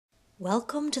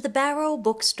Welcome to the Barrow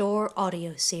Bookstore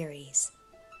audio series.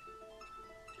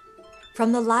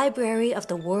 From the library of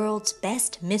the world's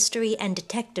best mystery and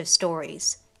detective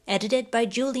stories, edited by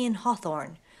Julian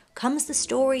Hawthorne, comes the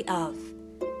story of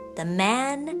The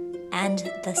Man and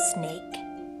the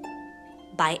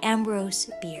Snake by Ambrose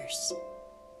Bierce.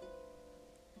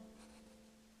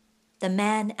 The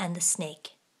Man and the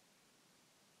Snake.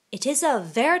 It is a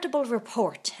veritable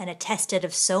report, and attested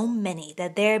of so many,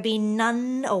 that there be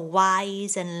none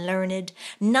wise and learned,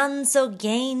 none so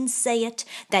gainsay it,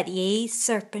 that ye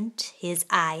serpent his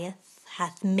eyeth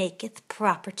hath maketh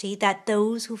property, that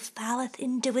those who falleth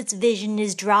into its vision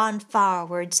is drawn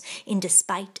forwards in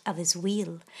despite of his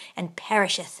will, and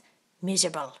perisheth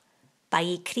miserable by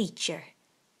ye creature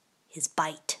his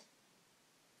bite.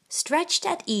 Stretched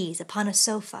at ease upon a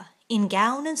sofa, in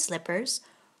gown and slippers,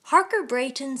 Harker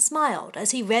Brayton smiled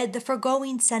as he read the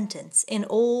foregoing sentence in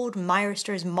old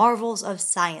Meyerster's Marvels of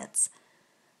Science.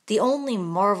 The only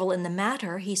marvel in the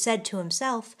matter, he said to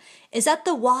himself, is that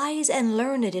the wise and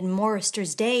learned in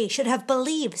Meyerster's day should have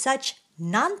believed such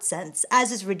nonsense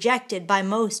as is rejected by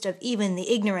most of even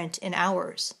the ignorant in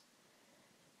ours.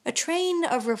 A train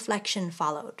of reflection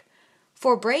followed,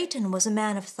 for Brayton was a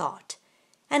man of thought,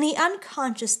 and he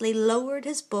unconsciously lowered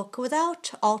his book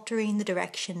without altering the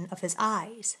direction of his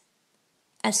eyes.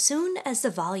 As soon as the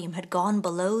volume had gone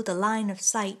below the line of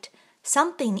sight,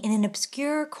 something in an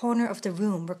obscure corner of the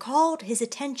room recalled his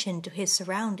attention to his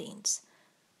surroundings.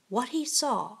 What he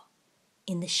saw,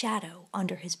 in the shadow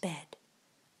under his bed,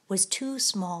 was two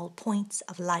small points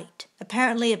of light,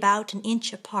 apparently about an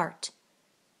inch apart.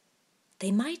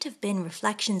 They might have been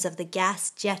reflections of the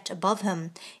gas jet above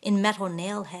him in metal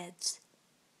nail heads.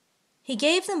 He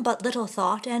gave them but little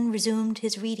thought and resumed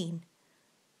his reading.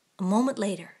 A moment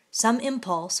later, some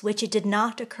impulse which it did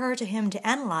not occur to him to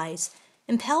analyze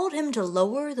impelled him to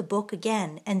lower the book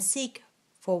again and seek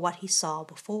for what he saw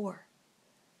before.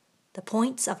 The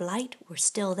points of light were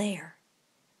still there.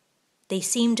 They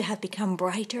seemed to have become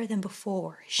brighter than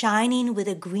before, shining with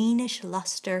a greenish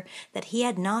luster that he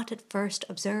had not at first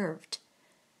observed.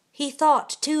 He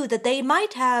thought, too, that they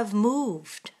might have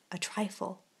moved a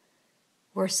trifle,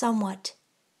 were somewhat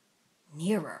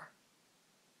nearer.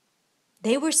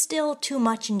 They were still too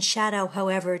much in shadow,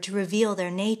 however, to reveal their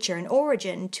nature and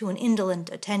origin to an indolent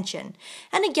attention,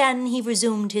 and again he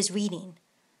resumed his reading.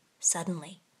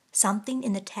 Suddenly, something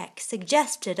in the text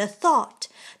suggested a thought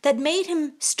that made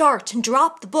him start and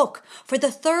drop the book for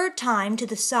the third time to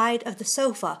the side of the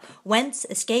sofa, whence,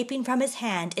 escaping from his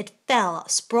hand, it fell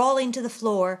sprawling to the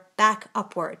floor, back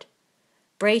upward.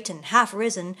 Brayton, half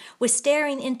risen, was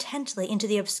staring intently into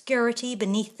the obscurity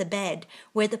beneath the bed,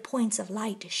 where the points of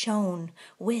light shone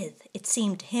with, it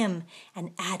seemed to him,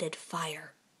 an added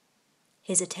fire.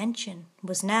 His attention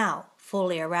was now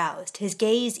fully aroused, his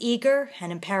gaze eager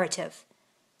and imperative.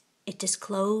 It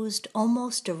disclosed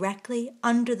almost directly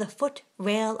under the foot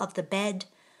rail of the bed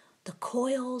the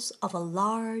coils of a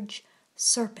large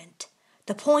serpent.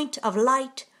 The point of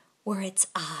light were its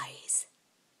eyes.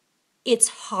 Its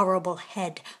horrible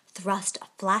head thrust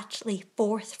flatly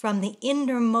forth from the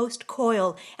innermost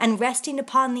coil, and resting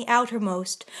upon the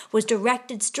outermost, was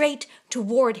directed straight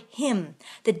toward him,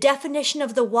 the definition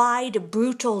of the wide,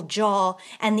 brutal jaw,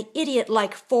 and the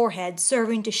idiot-like forehead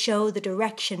serving to show the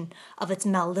direction of its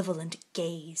malevolent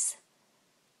gaze.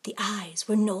 The eyes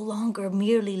were no longer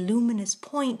merely luminous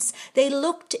points. They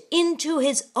looked into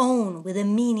his own with a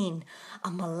meaning,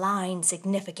 a malign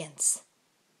significance.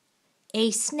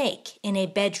 A snake in a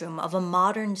bedroom of a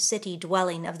modern city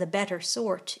dwelling of the better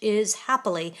sort is,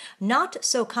 happily, not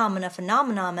so common a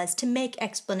phenomenon as to make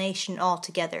explanation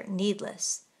altogether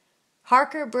needless.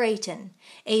 Harker Brayton,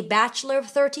 a bachelor of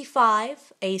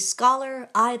 35, a scholar,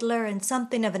 idler, and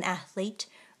something of an athlete,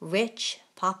 rich,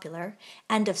 popular,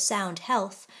 and of sound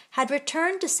health, had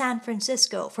returned to San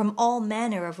Francisco from all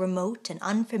manner of remote and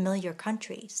unfamiliar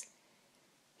countries.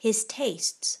 His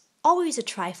tastes, always a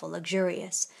trifle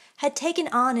luxurious, had taken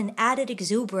on an added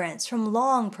exuberance from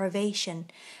long privation,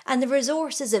 and the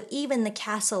resources of even the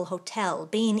Castle Hotel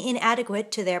being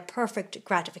inadequate to their perfect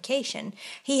gratification,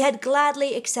 he had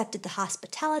gladly accepted the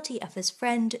hospitality of his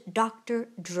friend Dr.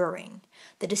 Druring,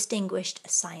 the distinguished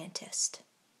scientist.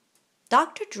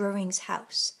 Dr. Druring's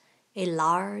house, a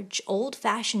large,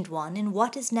 old-fashioned one in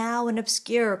what is now an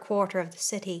obscure quarter of the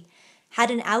city, had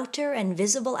an outer and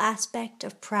visible aspect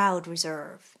of proud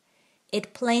reserve.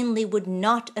 It plainly would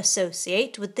not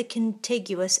associate with the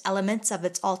contiguous elements of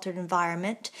its altered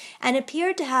environment, and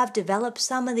appeared to have developed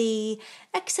some of the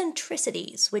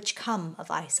eccentricities which come of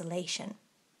isolation.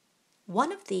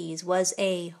 One of these was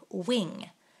a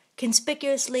wing,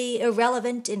 conspicuously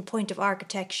irrelevant in point of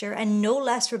architecture and no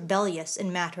less rebellious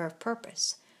in matter of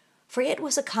purpose, for it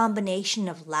was a combination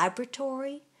of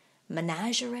laboratory,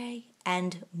 menagerie,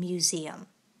 and museum.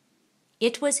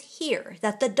 It was here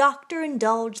that the doctor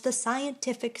indulged the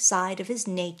scientific side of his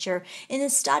nature in the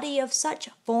study of such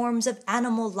forms of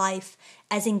animal life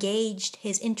as engaged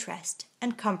his interest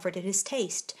and comforted his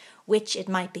taste, which, it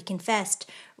might be confessed,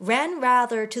 ran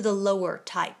rather to the lower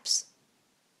types.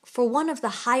 For one of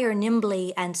the higher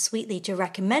nimbly and sweetly to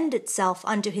recommend itself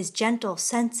unto his gentle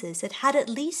senses, it had at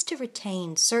least to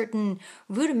retain certain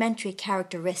rudimentary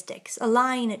characteristics,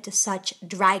 allying it to such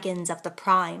dragons of the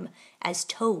prime as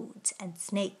toads and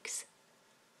snakes.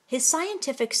 His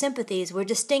scientific sympathies were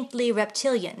distinctly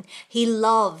reptilian. He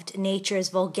loved nature's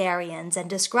vulgarians and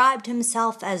described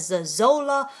himself as the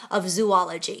Zola of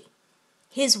zoology.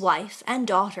 His wife and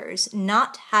daughters,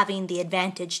 not having the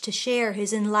advantage to share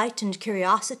his enlightened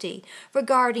curiosity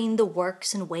regarding the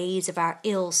works and ways of our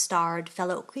ill-starred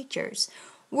fellow creatures,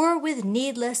 were with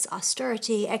needless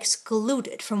austerity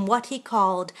excluded from what he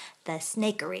called the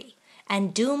snakery,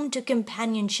 and doomed to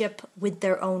companionship with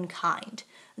their own kind,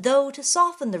 though to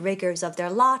soften the rigors of their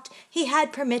lot he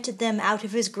had permitted them out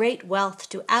of his great wealth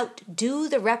to outdo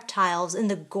the reptiles in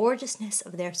the gorgeousness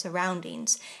of their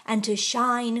surroundings, and to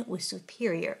shine with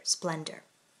superior splendor.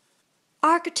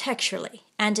 Architecturally,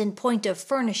 and in point of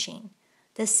furnishing,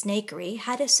 the snakery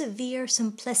had a severe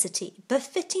simplicity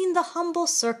befitting the humble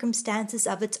circumstances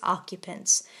of its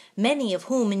occupants, many of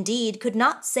whom, indeed, could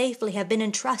not safely have been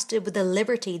entrusted with the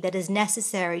liberty that is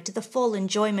necessary to the full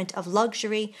enjoyment of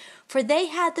luxury, for they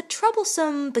had the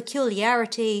troublesome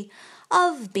peculiarity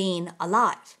of being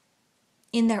alive.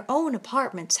 In their own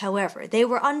apartments, however, they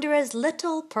were under as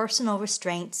little personal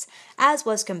restraints as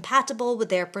was compatible with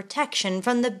their protection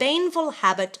from the baneful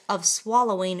habit of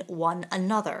swallowing one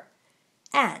another.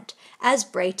 And, as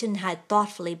Brayton had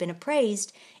thoughtfully been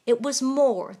appraised, it was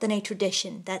more than a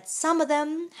tradition that some of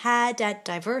them had at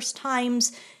divers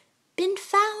times been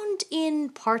found in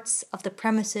parts of the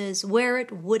premises where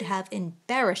it would have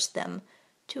embarrassed them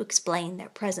to explain their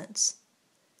presence.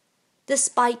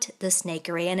 Despite the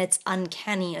snakery and its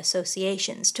uncanny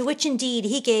associations, to which indeed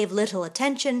he gave little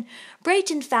attention,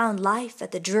 Brayton found life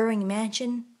at the Druring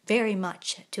mansion very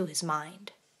much to his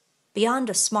mind. Beyond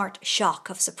a smart shock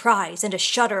of surprise and a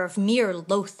shudder of mere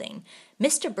loathing,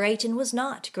 Mr. Brayton was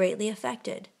not greatly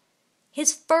affected.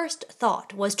 His first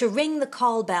thought was to ring the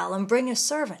call-bell and bring a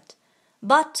servant,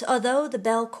 but although the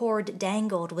bell-cord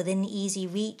dangled within easy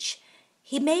reach,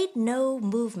 he made no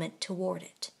movement toward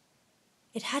it.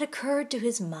 It had occurred to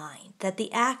his mind that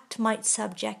the act might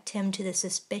subject him to the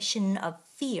suspicion of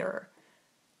fear,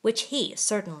 which he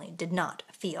certainly did not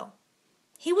feel.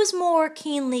 He was more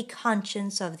keenly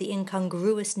conscious of the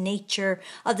incongruous nature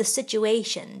of the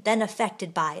situation than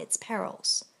affected by its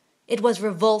perils. It was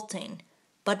revolting,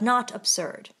 but not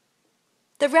absurd.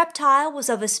 The reptile was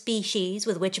of a species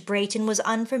with which Brayton was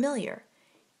unfamiliar.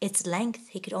 Its length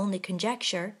he could only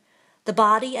conjecture. The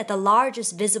body at the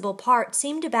largest visible part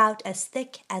seemed about as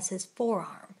thick as his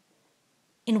forearm.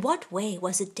 In what way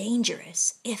was it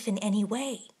dangerous, if in any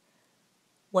way?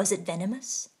 Was it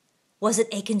venomous? Was it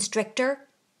a constrictor?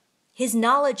 His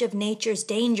knowledge of nature's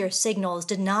danger signals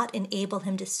did not enable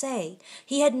him to say.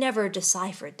 He had never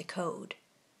deciphered the code.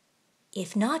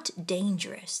 If not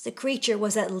dangerous, the creature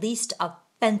was at least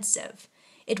offensive.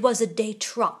 It was a de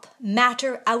trop,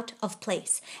 matter out of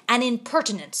place, an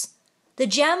impertinence. The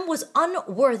gem was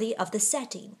unworthy of the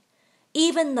setting.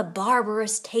 Even the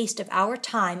barbarous taste of our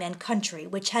time and country,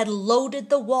 which had loaded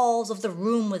the walls of the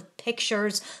room with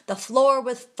pictures, the floor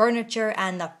with furniture,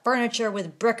 and the furniture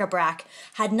with bric-a-brac,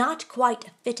 had not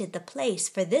quite fitted the place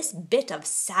for this bit of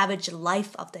savage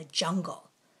life of the jungle.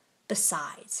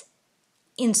 Besides,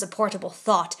 insupportable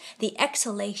thought, the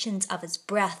exhalations of his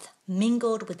breath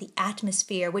mingled with the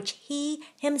atmosphere which he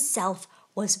himself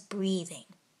was breathing.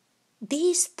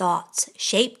 These thoughts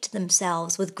shaped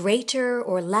themselves with greater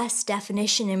or less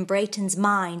definition in Brayton's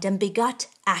mind and begot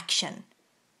action.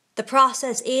 The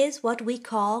process is what we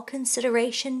call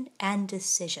consideration and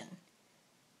decision.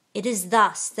 It is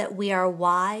thus that we are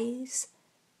wise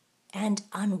and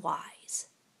unwise.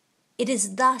 It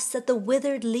is thus that the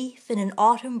withered leaf in an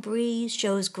autumn breeze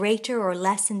shows greater or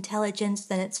less intelligence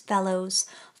than its fellows,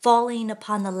 falling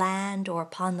upon the land or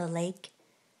upon the lake.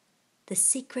 The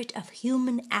secret of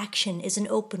human action is an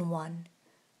open one.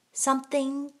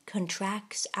 Something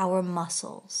contracts our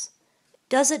muscles.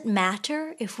 Does it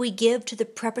matter if we give to the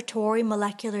preparatory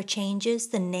molecular changes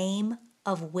the name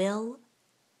of will?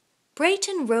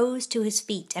 Brayton rose to his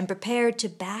feet and prepared to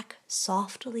back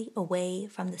softly away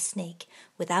from the snake,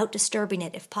 without disturbing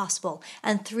it if possible,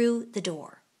 and through the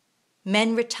door.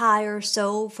 Men retire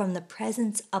so from the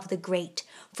presence of the great,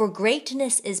 for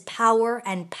greatness is power,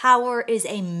 and power is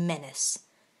a menace.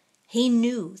 He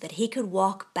knew that he could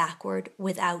walk backward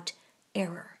without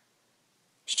error.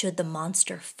 Should the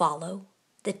monster follow?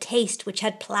 The taste which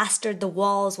had plastered the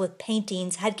walls with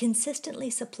paintings had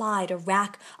consistently supplied a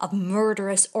rack of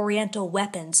murderous oriental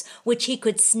weapons which he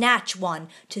could snatch one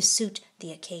to suit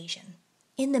the occasion.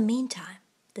 In the meantime,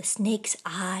 the snake's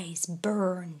eyes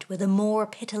burned with a more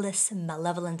pitiless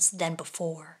malevolence than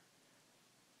before.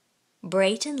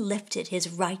 Brayton lifted his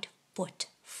right foot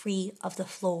free of the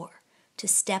floor to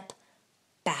step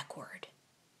backward.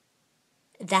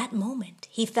 That moment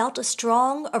he felt a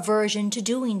strong aversion to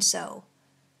doing so.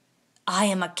 "I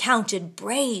am accounted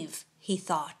brave," he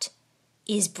thought.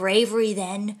 "Is bravery,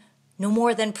 then, no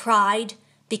more than pride?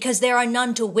 Because there are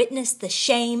none to witness the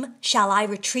shame, shall I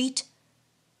retreat?"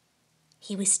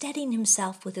 He was steadying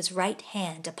himself with his right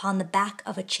hand upon the back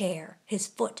of a chair, his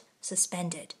foot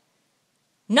suspended.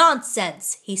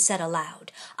 "Nonsense," he said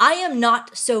aloud. "I am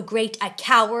not so great a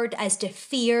coward as to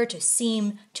fear to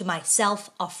seem to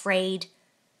myself afraid."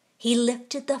 He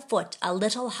lifted the foot a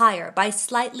little higher by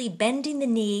slightly bending the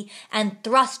knee and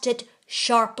thrust it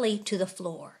sharply to the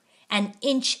floor, an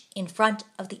inch in front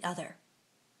of the other.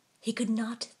 He could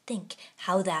not think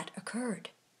how that occurred.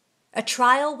 A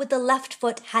trial with the left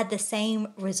foot had the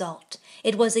same result.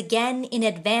 It was again in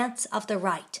advance of the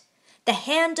right. The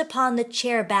hand upon the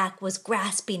chair back was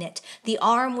grasping it. The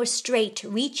arm was straight,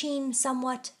 reaching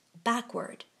somewhat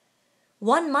backward.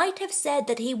 One might have said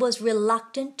that he was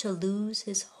reluctant to lose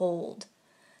his hold.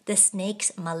 The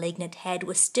snake's malignant head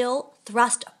was still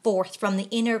thrust forth from the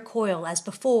inner coil as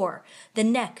before, the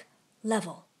neck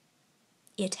level.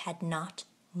 It had not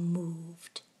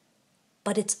moved.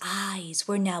 But its eyes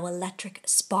were now electric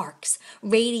sparks,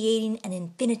 radiating an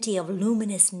infinity of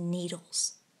luminous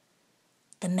needles.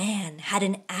 The man had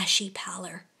an ashy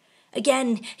pallor.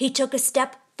 Again he took a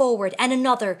step forward and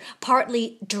another,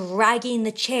 partly dragging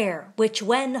the chair, which,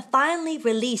 when finally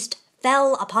released,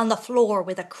 fell upon the floor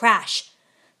with a crash.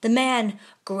 The man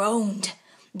groaned.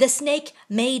 The snake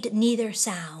made neither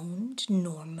sound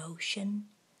nor motion,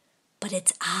 but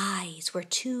its eyes were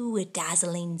two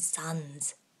dazzling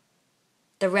suns.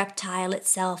 The reptile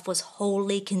itself was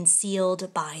wholly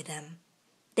concealed by them.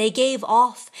 They gave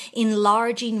off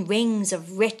enlarging rings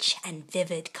of rich and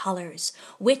vivid colors,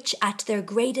 which at their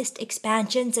greatest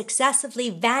expansion successively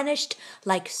vanished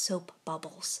like soap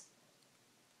bubbles.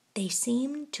 They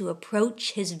seemed to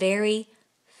approach his very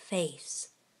face,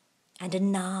 and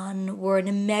anon were an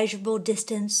immeasurable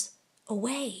distance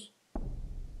away.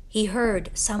 He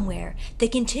heard somewhere the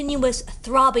continuous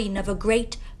throbbing of a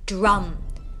great drum,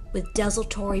 with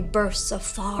desultory bursts of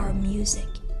far music,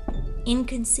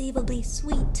 inconceivably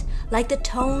sweet, like the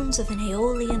tones of an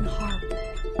Aeolian harp.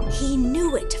 He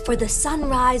knew it for the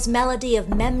sunrise melody of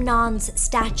Memnon's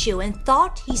statue, and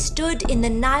thought he stood in the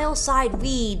Nile-side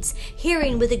reeds,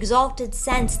 hearing with exalted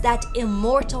sense that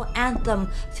immortal anthem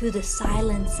through the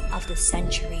silence of the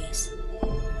centuries.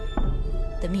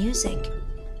 The music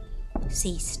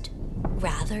ceased.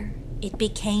 Rather, it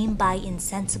became by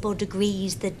insensible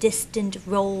degrees the distant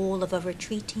roll of a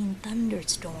retreating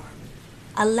thunderstorm.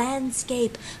 A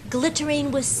landscape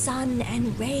glittering with sun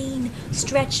and rain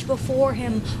stretched before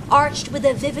him, arched with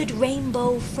a vivid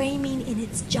rainbow, framing in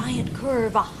its giant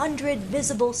curve 100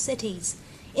 visible cities.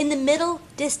 In the middle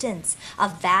distance, a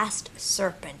vast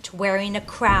serpent wearing a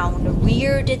crown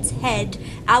reared its head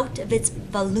out of its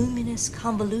voluminous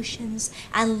convolutions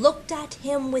and looked at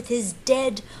him with his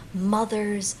dead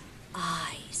mother's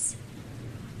eyes.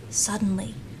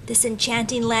 Suddenly, this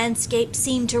enchanting landscape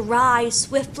seemed to rise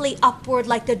swiftly upward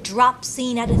like the drop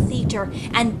scene at a theater,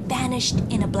 and vanished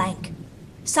in a blank.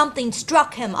 Something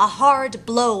struck him a hard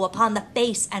blow upon the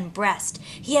face and breast.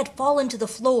 He had fallen to the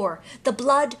floor. The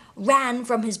blood ran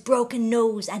from his broken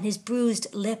nose and his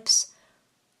bruised lips.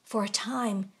 For a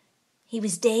time he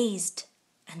was dazed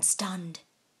and stunned,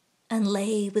 and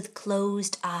lay with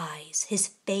closed eyes, his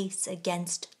face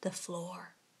against the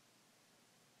floor.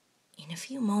 In a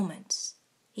few moments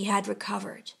he had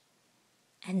recovered,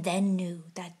 and then knew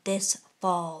that this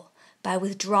fall, by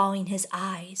withdrawing his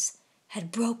eyes,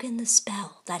 had broken the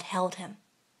spell that held him.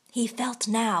 He felt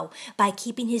now, by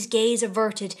keeping his gaze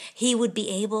averted, he would be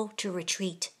able to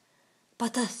retreat.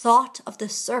 But the thought of the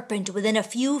serpent within a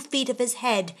few feet of his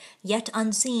head, yet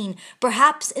unseen,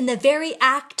 perhaps in the very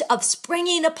act of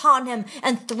springing upon him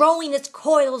and throwing its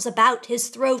coils about his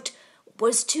throat,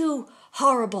 was too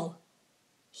horrible.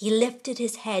 He lifted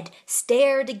his head,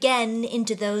 stared again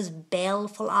into those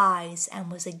baleful eyes,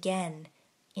 and was again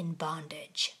in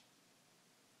bondage.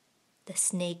 The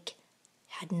snake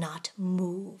had not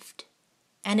moved.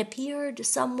 and appeared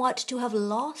somewhat to have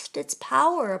lost its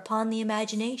power upon the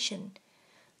imagination.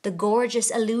 The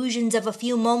gorgeous illusions of a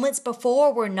few moments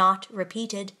before were not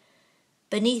repeated.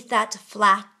 Beneath that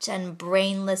flat and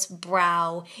brainless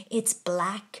brow, its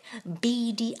black,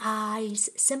 beady eyes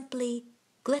simply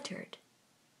glittered,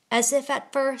 as if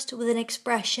at first with an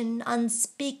expression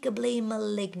unspeakably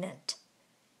malignant.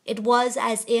 It was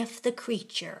as if the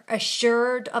creature,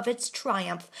 assured of its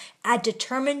triumph, had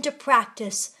determined to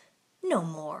practice no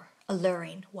more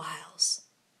alluring wiles.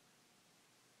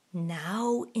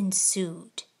 Now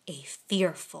ensued a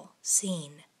fearful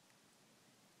scene.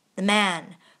 The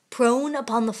man, prone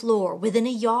upon the floor within a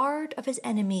yard of his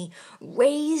enemy,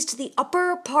 raised the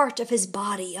upper part of his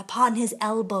body upon his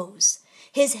elbows,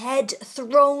 his head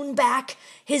thrown back,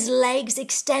 his legs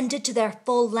extended to their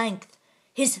full length.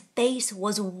 His face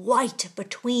was white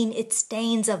between its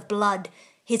stains of blood.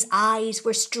 His eyes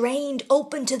were strained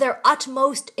open to their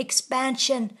utmost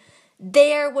expansion.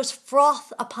 There was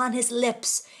froth upon his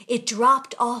lips. It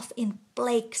dropped off in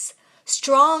flakes.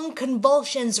 Strong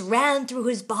convulsions ran through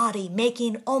his body,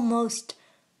 making almost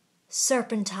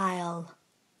serpentine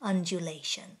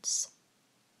undulations.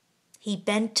 He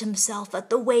bent himself at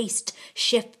the waist,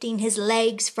 shifting his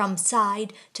legs from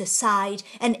side to side,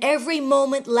 and every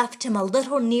moment left him a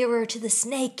little nearer to the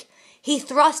snake. He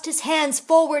thrust his hands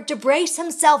forward to brace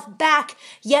himself back,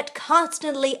 yet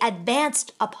constantly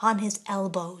advanced upon his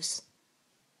elbows.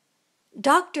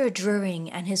 Dr. Tourin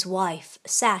and his wife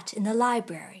sat in the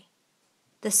library.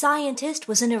 The scientist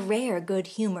was in a rare good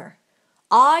humor.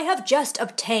 "I have just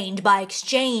obtained by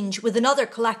exchange with another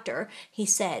collector," he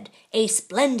said, "a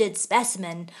splendid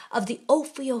specimen of the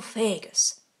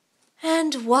Ophiophagus."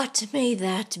 "And what may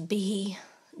that be?"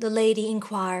 the lady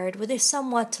inquired with a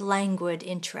somewhat languid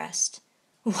interest.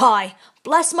 "Why,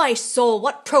 bless my soul,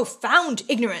 what profound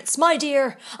ignorance, my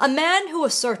dear! A man who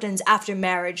ascertains after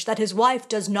marriage that his wife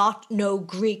does not know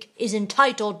Greek is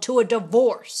entitled to a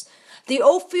divorce. The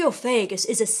Ophiophagus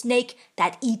is a snake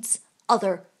that eats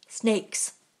other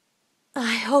snakes."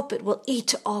 "I hope it will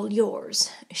eat all yours,"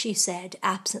 she said,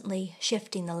 absently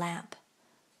shifting the lamp.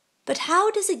 "But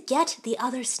how does it get the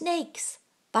other snakes?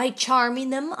 By charming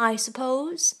them, I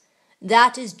suppose?"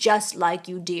 "That is just like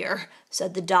you, dear,"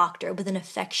 said the doctor with an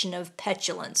affection of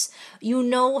petulance. "You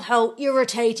know how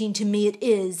irritating to me it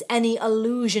is any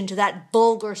allusion to that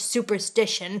vulgar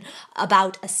superstition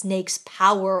about a snake's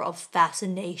power of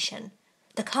fascination."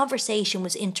 The conversation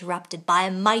was interrupted by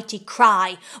a mighty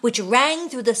cry which rang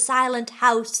through the silent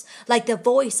house like the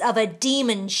voice of a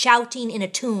demon shouting in a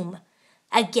tomb.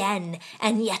 Again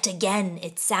and yet again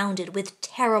it sounded with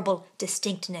terrible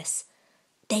distinctness.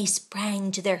 They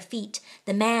sprang to their feet,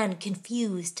 the man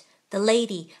confused, the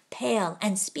lady pale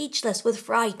and speechless with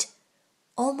fright.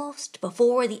 Almost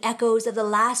before the echoes of the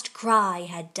last cry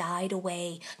had died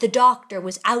away, the doctor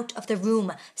was out of the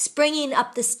room, springing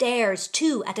up the stairs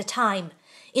 2 at a time.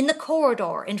 In the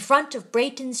corridor, in front of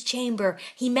Brayton's chamber,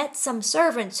 he met some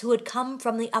servants who had come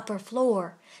from the upper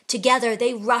floor. Together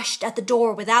they rushed at the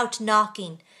door without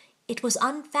knocking. It was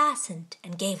unfastened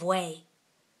and gave way.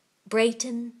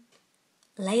 Brayton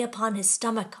lay upon his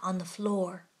stomach on the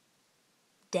floor,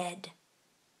 dead.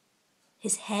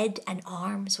 His head and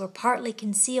arms were partly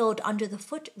concealed under the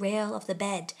foot-rail of the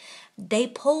bed. They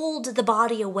pulled the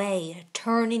body away,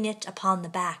 turning it upon the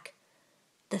back.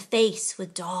 The face was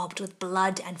daubed with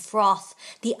blood and froth.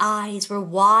 The eyes were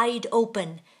wide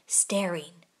open,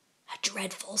 staring, a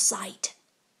dreadful sight.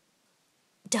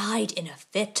 "Died in a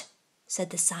fit," said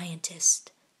the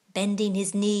scientist, bending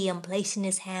his knee and placing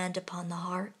his hand upon the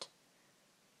heart.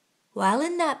 While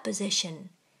in that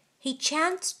position, he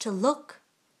chanced to look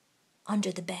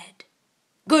under the bed.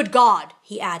 "Good God,"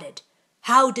 he added,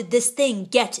 "how did this thing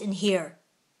get in here?"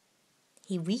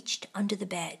 He reached under the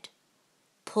bed,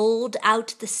 pulled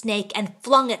out the snake, and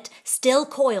flung it, still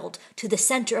coiled, to the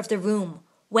center of the room,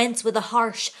 whence with a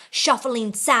harsh,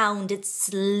 shuffling sound it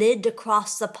slid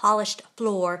across the polished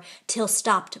floor till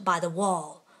stopped by the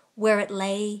wall, where it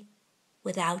lay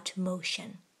without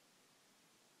motion.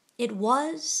 It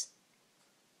was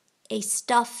a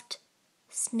stuffed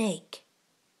snake.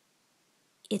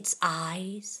 Its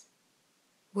eyes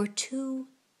were 2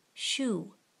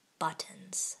 shoe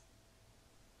buttons.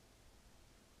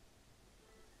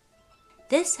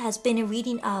 This has been a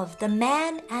reading of The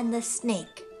Man and the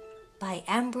Snake by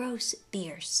Ambrose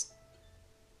Bierce,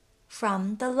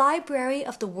 from the Library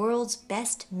of the World's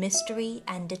Best Mystery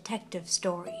and Detective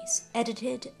Stories,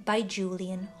 edited by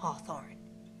Julian Hawthorne.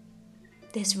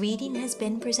 This reading has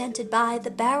been presented by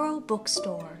the Barrow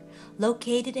Bookstore,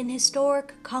 located in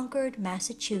historic Concord,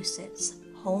 Massachusetts,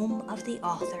 home of the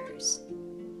authors.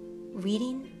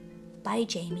 Reading by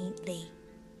Jamie Lee.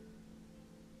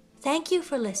 Thank you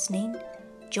for listening.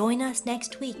 Join us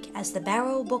next week as the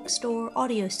Barrow Bookstore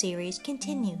audio series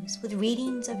continues with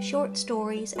readings of short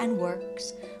stories and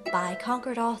works by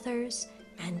Concord authors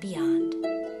and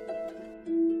beyond.